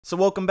So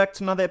welcome back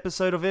to another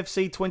episode of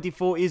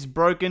FC24 is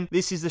Broken.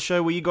 This is the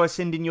show where you guys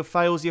send in your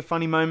fails, your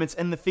funny moments,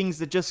 and the things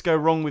that just go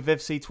wrong with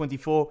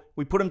FC24.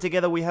 We put them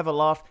together, we have a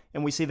laugh,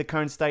 and we see the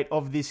current state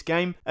of this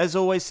game. As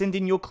always, send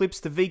in your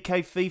clips to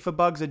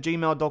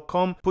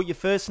vkfifabugs@gmail.com. Put your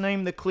first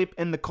name, the clip,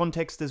 and the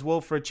context as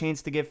well for a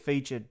chance to get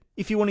featured.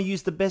 If you want to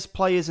use the best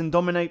players and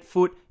dominate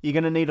FUT, you're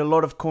going to need a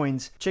lot of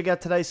coins. Check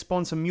out today's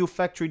sponsor,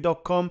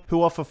 mulefactory.com,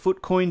 who offer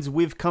FUT coins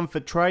with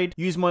comfort trade.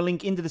 Use my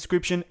link in the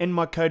description and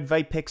my code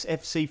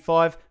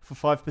VAPEXFC5 for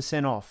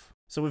 5% off.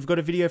 So we've got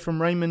a video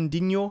from Raymond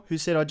Digno, who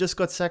said, I just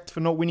got sacked for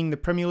not winning the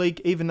Premier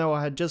League, even though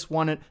I had just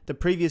won it the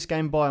previous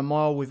game by a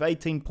mile with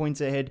 18 points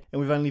ahead and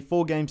with only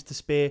 4 games to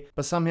spare,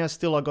 but somehow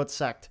still I got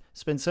sacked.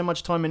 Spent so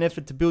much time and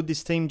effort to build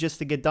this team just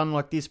to get done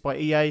like this by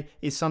EA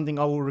is something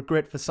I will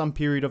regret for some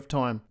period of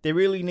time. There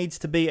really needs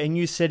to be a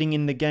new setting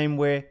in the game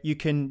where you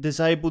can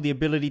disable the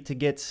ability to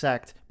get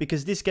sacked,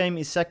 because this game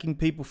is sacking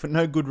people for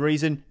no good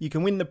reason. You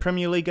can win the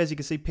Premier League, as you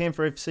can see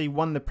Panther FC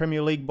won the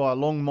Premier League by a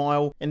long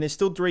mile, and there's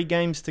still 3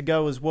 games to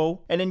go as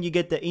well, and then you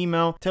get the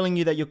email telling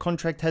you that your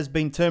contract has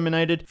been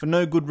terminated for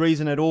no good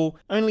reason at all.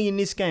 Only in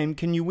this game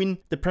can you win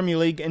the Premier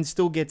League and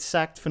still get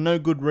sacked for no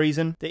good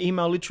reason. The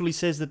email literally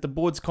says that the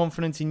board's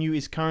confidence in you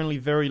is currently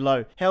very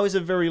low. How is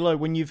it very low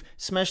when you've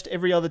smashed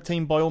every other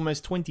team by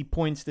almost 20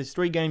 points? There's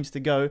 3 games to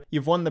go.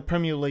 You've won the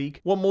Premier League.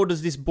 What more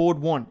does this board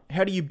want?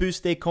 How do you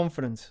boost their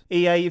confidence?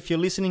 EA, if you're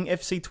listening,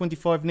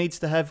 FC25 needs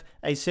to have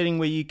a setting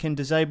where you can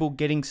disable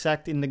getting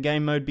sacked in the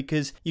game mode,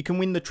 because you can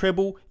win the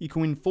treble, you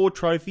can win 4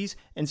 trophies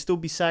and still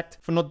be sacked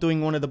for not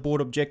doing one of the board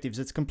objectives.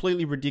 It's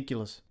completely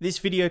ridiculous. This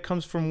video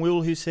comes from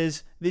Will, who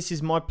says, this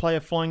is my player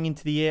flying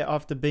into the air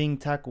after being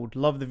tackled.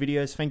 Love the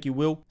videos. Thank you,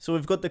 Will. So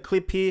we've got the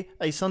clip here.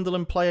 A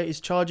Sunderland player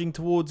is charging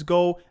towards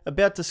goal,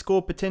 about to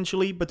score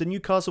potentially, but the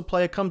Newcastle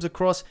player comes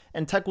across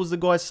and tackles the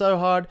guy so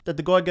hard that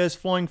the guy goes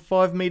flying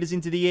 5 meters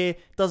into the air,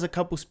 does a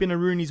couple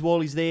spinneroonies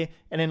while he's there,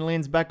 and then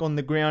lands back on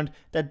the ground.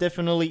 That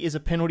definitely is a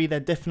penalty.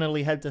 That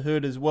definitely had to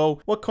hurt as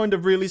well. What kind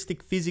of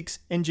realistic physics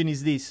engine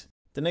is this?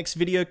 The next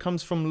video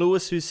comes from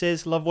Lewis, who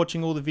says, love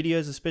watching all the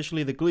videos,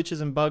 especially the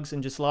glitches and bugs,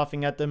 and just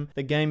laughing at them.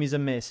 The game is a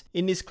mess.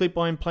 In this clip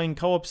I am playing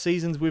co-op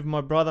seasons with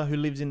my brother who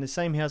lives in the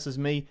same house as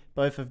me.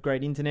 Both have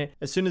great internet.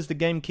 As soon as the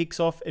game kicks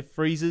off, it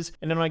freezes,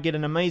 and then I get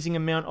an amazing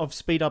amount of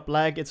speed up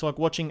lag. It's like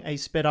watching a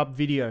sped up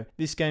video.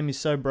 This game is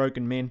so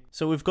broken, man.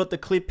 So we've got the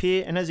clip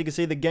here, and as you can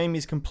see, the game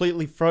is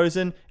completely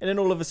frozen, and then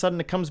all of a sudden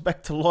it comes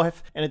back to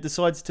life and it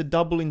decides to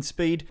double in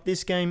speed.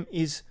 This game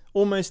is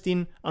almost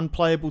in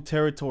unplayable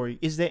territory.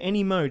 Is there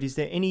any mode, is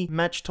there any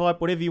match type,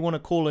 whatever you want to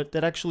call it,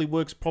 that actually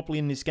works properly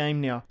in this game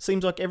now?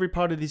 Seems like every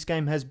part of this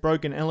game has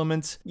broken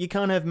elements. You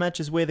can't have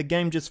matches where the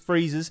game just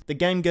freezes, the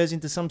game goes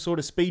into some sort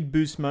of speed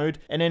boost mode,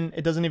 and then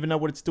it doesn't even know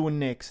what it's doing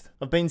next.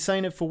 I've been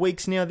saying it for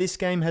weeks now, this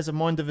game has a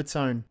mind of its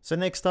own. So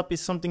next up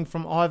is something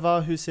from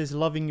Ivar, who says,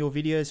 loving your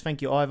videos.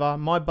 Thank you, Ivar.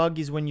 My bug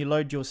is when you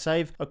load your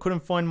save. I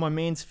couldn't find my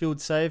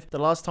Mansfield save. The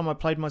last time I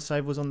played my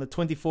save was on the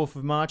 24th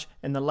of March,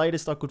 and the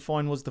latest I could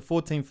find was the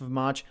 14th of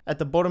March. At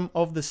the bottom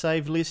of the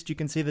save list, you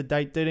can see the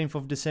date 13th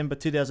of December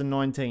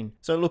 2019.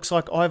 So it looks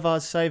like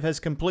Ivar's save has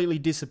completely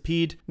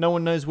disappeared. No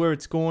one knows where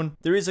it's gone.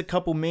 There is a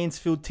couple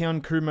Mansfield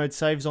Town crew mode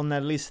saves on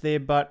that list there,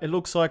 but it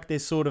looks like they're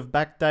sort of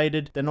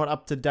backdated. They're not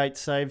up to date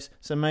saves,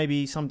 so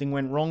maybe something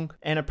went wrong.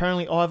 And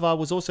apparently Ivar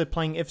was also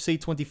playing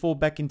FC24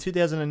 back in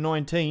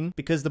 2019,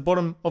 because the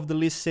bottom of the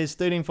list says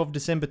 13th of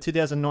December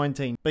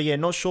 2019. But yeah,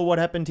 not sure what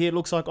happened here. It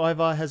looks like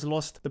Ivar has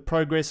lost the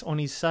progress on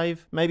his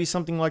save. Maybe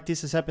something like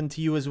this has happened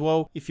to you as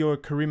well if you're a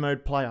career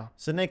mode player.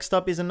 So next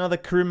up is another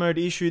career mode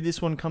issue.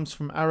 This one comes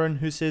from Aaron,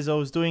 who says, I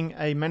was doing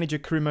a manager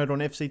career mode on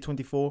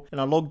FC24 and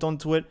I logged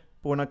onto it,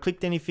 but when I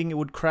clicked anything it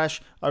would crash.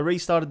 I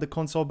restarted the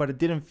console but it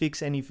didn't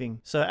fix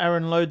anything. So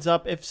Aaron loads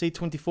up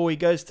FC24, he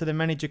goes to the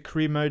manager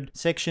career mode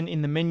section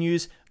in the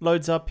menus,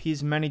 loads up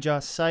his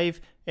manager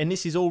save, and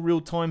this is all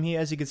real time here.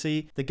 As you can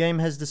see, the game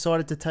has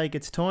decided to take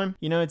its time.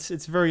 You know,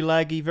 it's very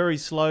laggy, very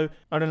slow.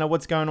 I don't know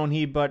what's going on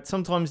here, but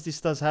sometimes this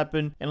does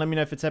happen, and let me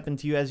know if it's happened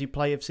to you as you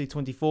play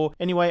FC24.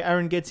 Anyway,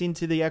 Aaron gets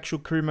into the actual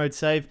career mode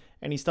save,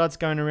 and he starts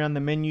going around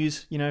the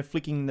menus, you know,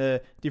 flicking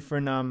the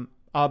different RB,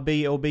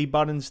 LB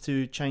buttons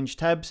to change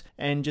tabs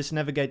and just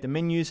navigate the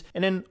menus.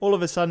 And then all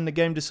of a sudden the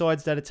game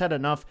decides that it's had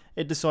enough.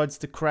 It decides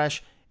to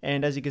crash.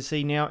 And as you can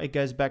see now, it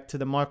goes back to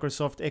the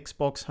Microsoft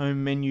Xbox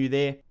home menu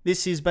there.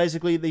 This is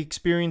basically the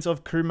experience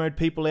of career mode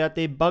people out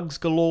there. Bugs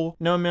galore.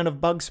 No amount of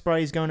bug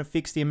spray is going to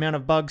fix the amount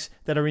of bugs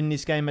that are in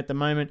this game at the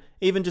moment.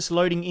 Even just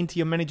loading into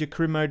your manager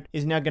career mode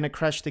is now going to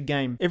crash the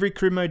game. Every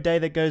career mode day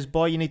that goes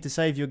by, you need to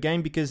save your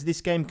game, because this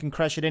game can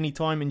crash at any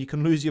time and you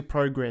can lose your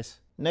progress.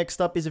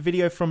 Next up is a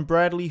video from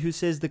Bradley, who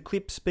says the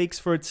clip speaks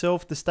for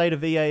itself, the state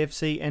of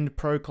EAFC and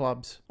pro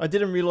clubs. I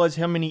didn't realize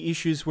how many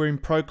issues were in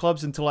pro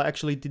clubs until I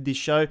actually did this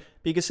show.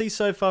 But you can see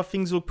so far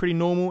things look pretty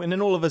normal, and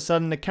then all of a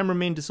sudden the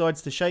cameraman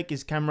decides to shake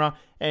his camera,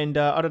 and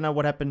I don't know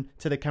what happened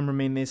to the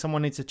cameraman there.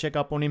 Someone needs to check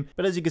up on him.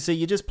 But as you can see,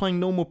 you're just playing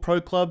normal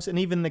pro clubs, and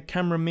even the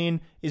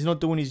cameraman is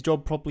not doing his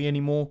job properly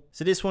anymore.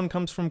 So this one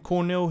comes from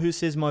Cornell, who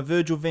says, my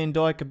Virgil van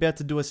Dijk about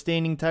to do a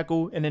standing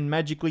tackle and then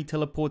magically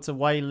teleports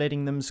away,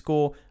 letting them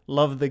score.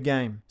 Love the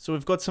game. So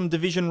we've got some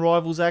division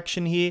rivals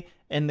action here,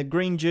 and the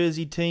green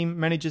jersey team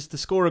manages to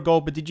score a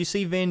goal. But did you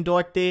see Van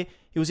Dijk there?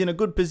 He was in a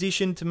good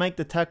position to make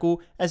the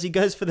tackle. As he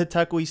goes for the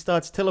tackle, he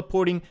starts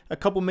teleporting a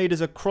couple meters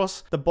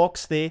across the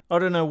box there. I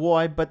don't know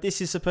why, but this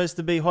is supposed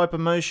to be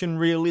hypermotion,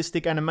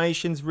 realistic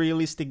animations,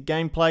 realistic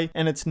gameplay,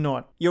 and it's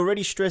not. You're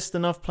already stressed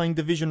enough playing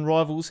division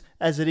rivals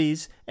as it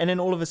is, and then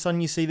all of a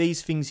sudden you see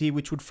these things here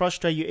which would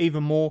frustrate you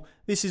even more.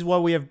 This is why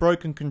we have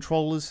broken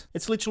controllers.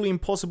 It's literally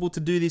impossible to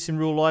do this in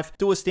real life.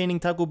 Do a standing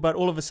tackle, but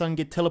all of a sudden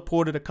get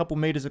teleported a couple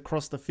meters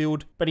across the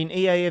field. But in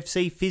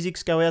EAFC,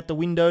 physics go out the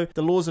window.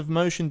 The laws of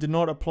motion do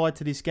not apply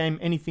to this game.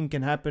 Anything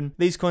can happen.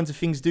 These kinds of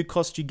things do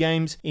cost you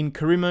games in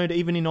career mode,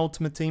 even in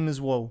Ultimate Team as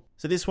well.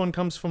 So this one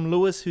comes from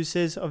Lewis, who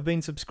says, I've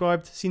been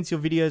subscribed since your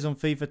videos on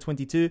FIFA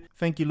 22.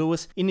 Thank you,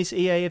 Lewis. In this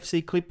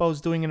EAFC clip, I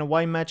was doing an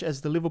away match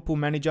as the Liverpool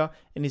manager,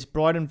 and this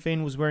Brighton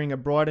fan was wearing a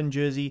Brighton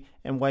jersey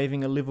and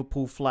waving a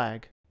Liverpool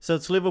flag. So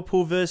it's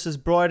Liverpool versus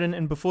Brighton,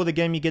 and before the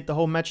game you get the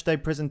whole match day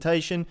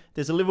presentation.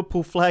 There's a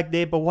Liverpool flag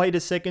there, but wait a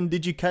second,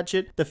 did you catch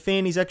it? The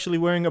fan is actually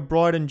wearing a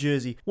Brighton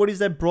jersey. What is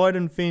that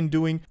Brighton fan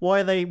doing?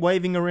 Why are they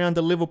waving around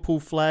a Liverpool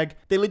flag?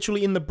 They're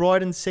literally in the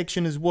Brighton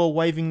section as well,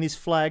 waving this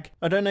flag.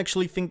 I don't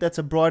actually think that's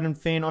a Brighton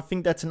fan. I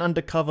think that's an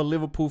undercover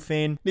Liverpool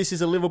fan. This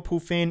is a Liverpool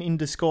fan in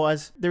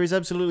disguise. There is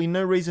absolutely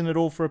no reason at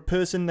all for a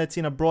person that's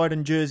in a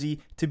Brighton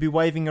jersey to be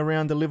waving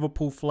around a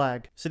Liverpool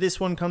flag. So this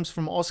one comes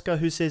from Oscar,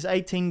 who says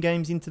 18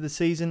 games into the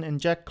season,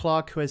 and Jack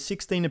Clark, who has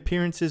 16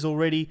 appearances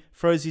already,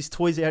 throws his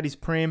toys out his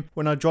pram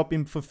when I drop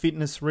him for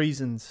fitness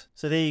reasons.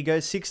 So there you go,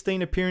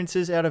 16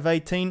 appearances out of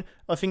 18.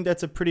 I think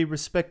that's a pretty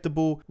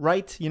respectable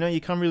rate. You know, you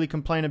can't really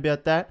complain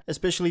about that,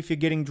 especially if you're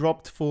getting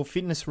dropped for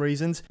fitness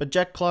reasons. But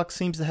Jack Clark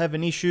seems to have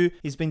an issue.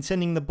 He's been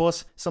sending the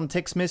boss some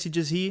text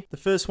messages here. The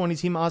first one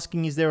is him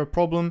asking, is there a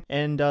problem?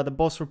 And the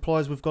boss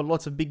replies, we've got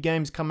lots of big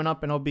games coming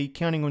up and I'll be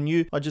counting on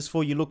you. I just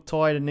thought you looked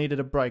tired and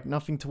needed a break.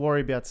 Nothing to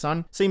worry about,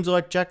 son. Seems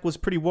like Jack was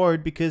pretty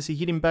worried because he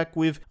hit him back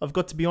with, I've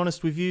got to be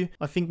honest with you,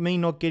 I think me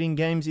not getting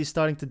games is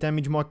starting to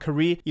damage my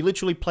career. You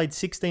literally played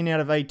 16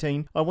 out of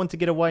 18. I want to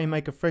get away and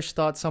make a fresh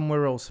start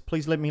somewhere else.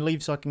 Please let me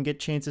leave so I can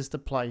get chances to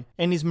play.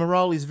 And his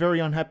morale is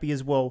very unhappy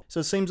as well. So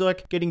it seems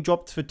like getting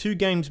dropped for 2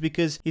 games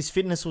because his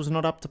fitness was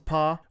not up to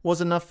par was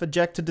enough for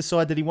Jack to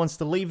decide that he wants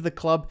to leave the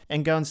club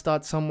and go and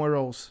start somewhere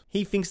else.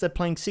 He thinks that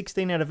playing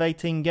 16 out of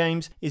 18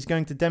 games is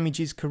going to damage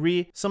his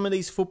career. Some of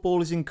these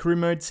footballers in career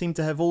mode seem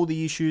to have all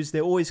the issues.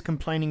 They're always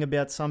complaining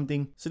about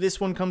something. So this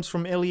one comes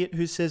from Elliot,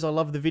 who says, I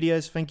love the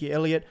videos. Thank you,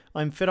 Elliot.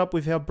 I'm fed up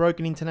with how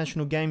broken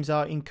international games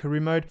are in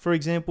career mode. For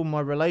example,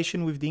 my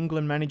relation with the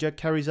England manager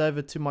carries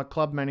over to my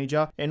club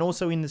manager, and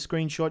also in the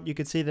screenshot you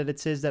can see that it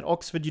says that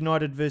Oxford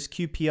United vs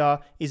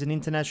QPR is an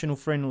international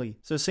friendly.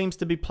 So it seems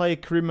to be player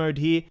career mode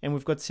here, and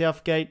we've got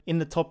Southgate in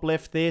the top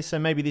left there, so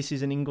maybe this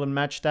is an England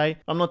match day.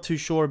 I'm not too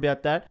sure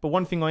about that, but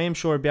one thing I am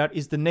sure about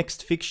is the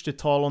next fixture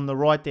tile on the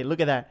right there. Look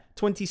at that.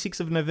 26th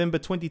of November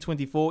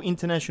 2024,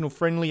 international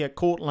friendly at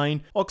Court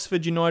Lane,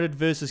 Oxford United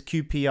versus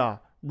QPR.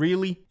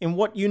 Really? In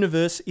what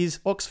universe is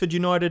Oxford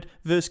United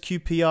versus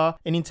QPR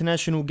an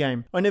international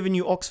game? I never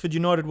knew Oxford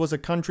United was a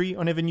country.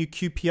 I never knew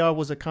QPR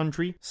was a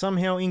country.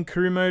 Somehow in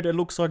career mode it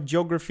looks like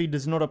geography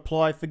does not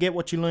apply. Forget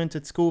what you learnt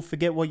at school.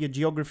 Forget what your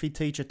geography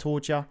teacher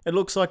taught you. It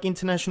looks like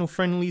international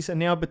friendlies are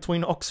now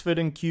between Oxford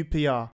and QPR.